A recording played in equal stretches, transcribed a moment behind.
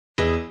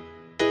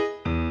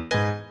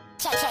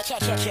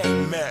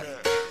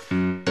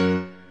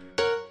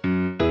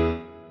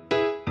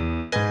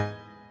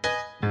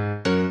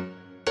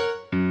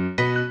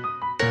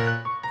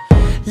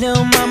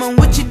Lil' mama,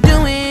 what you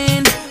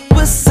doing?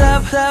 What's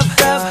up?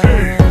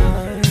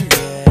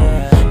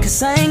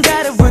 Cause I ain't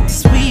gotta work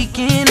this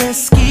weekend.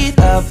 Let's get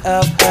up.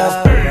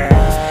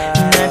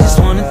 And I just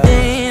wanna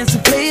dance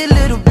and play a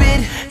little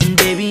bit. And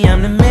baby,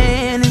 I'm the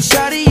man, and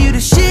shawty, you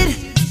the shit.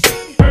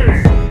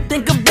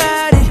 Think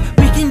about it,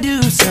 we can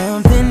do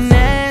something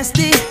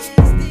nasty.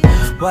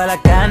 While I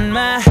got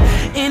my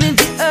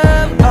energy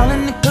up, all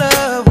in the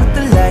club with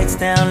the lights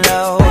down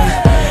low.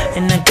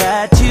 And I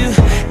got you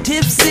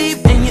tipsy,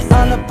 and you're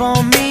all up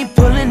on me,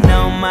 pulling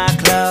on my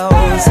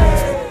clothes.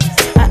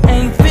 I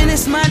ain't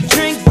finished my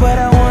drink, but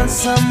I want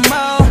some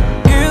more.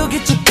 Girl,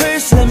 get your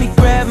purse, let me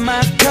grab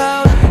my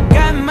coat.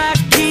 Got my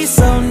keys,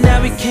 so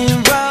now we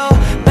can roll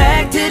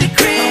back to the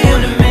crib. I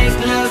wanna make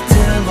love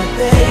to my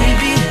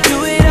baby,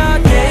 do it all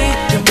day,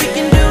 then we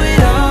can do it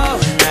all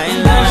night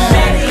long. I wanna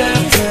make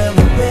love to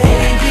my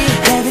baby,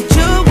 have it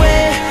your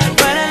way,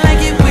 but I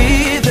like it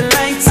with the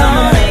lights on.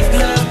 I'ma make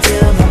love to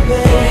my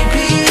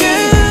baby.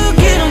 Girl,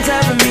 get on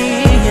top of me,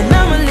 and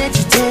I'ma let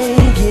you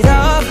take it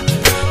off.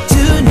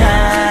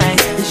 Tonight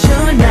is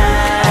your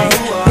night,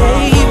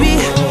 baby,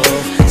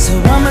 so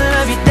I'ma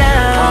love you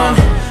down.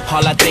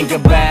 All I think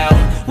about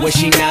when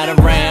she not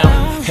around.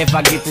 If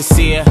I get to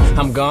see her,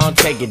 I'm gon'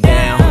 take it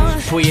down.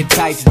 Pull your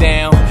tights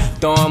down,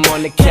 throw 'em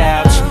on the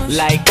couch.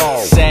 Like,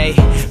 say,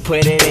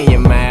 put it in your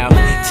mouth.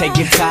 Take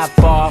your top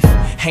off,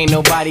 ain't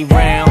nobody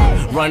round.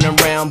 Run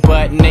around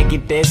butt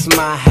naked, this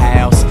my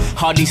house.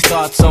 All these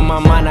thoughts on my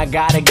mind, I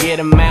gotta get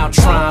 'em out.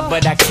 Trying,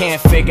 but I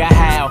can't figure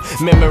how.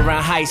 Remember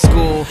around high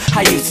school,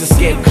 I used to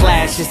skip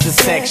class just to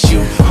sex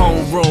you.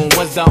 Homeroom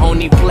was the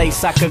only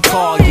place I could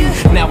call you.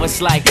 Now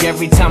it's like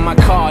every time I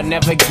call,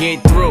 never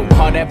get through.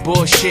 All that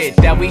bullshit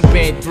that we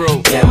been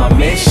through. Damn, I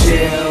miss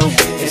you.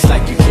 It's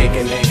like you kick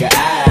a nigga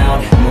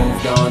out.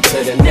 Moved on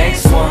to the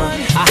next one.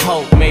 I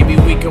hope maybe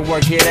we could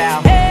work it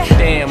out.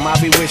 Damn, I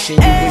be wishing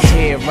you was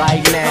here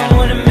right now. I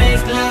wanna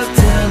make love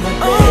to my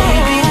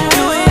baby,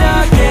 do it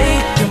all day,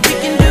 then we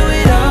can do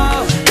it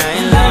all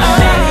night long. I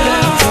make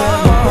love to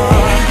my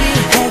baby,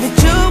 have it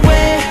your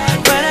way,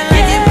 but I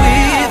like it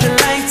with the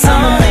lights on.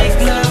 I'ma make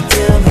love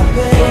to my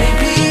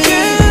baby.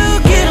 Girl,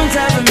 get on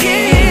top of me,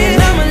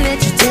 and I'ma let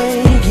you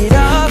take it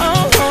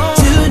off.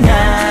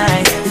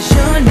 Tonight is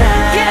your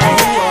night,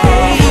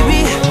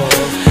 baby,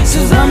 so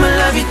I'ma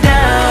love you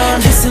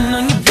down. Kissing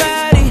on your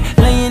body,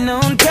 laying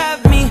on top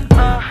of me.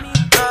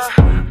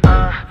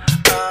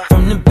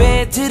 From the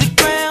bed to the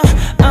ground,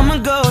 I'ma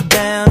go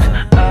down.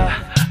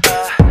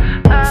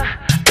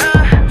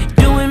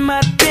 Doing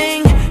my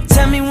thing,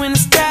 tell me when to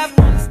stop.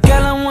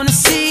 Girl, I wanna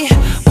see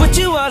what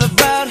you all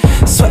about.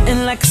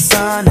 Sweating like a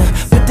sauna,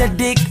 put that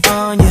dick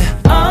on you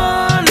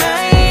all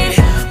night.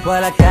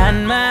 While I got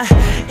my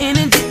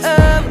energy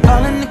up,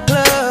 all in the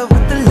club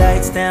with the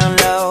lights down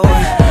low.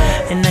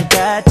 And I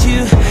got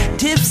you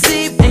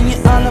tipsy, and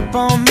you're all up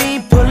on me,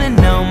 pulling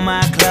on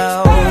my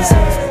clothes.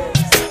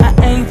 I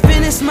ain't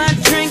finished my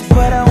drink,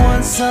 but I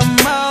want some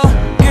more.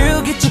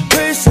 Girl, get your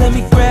purse, let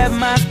me grab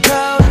my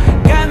coat.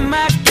 Got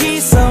my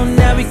keys, so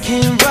now we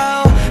can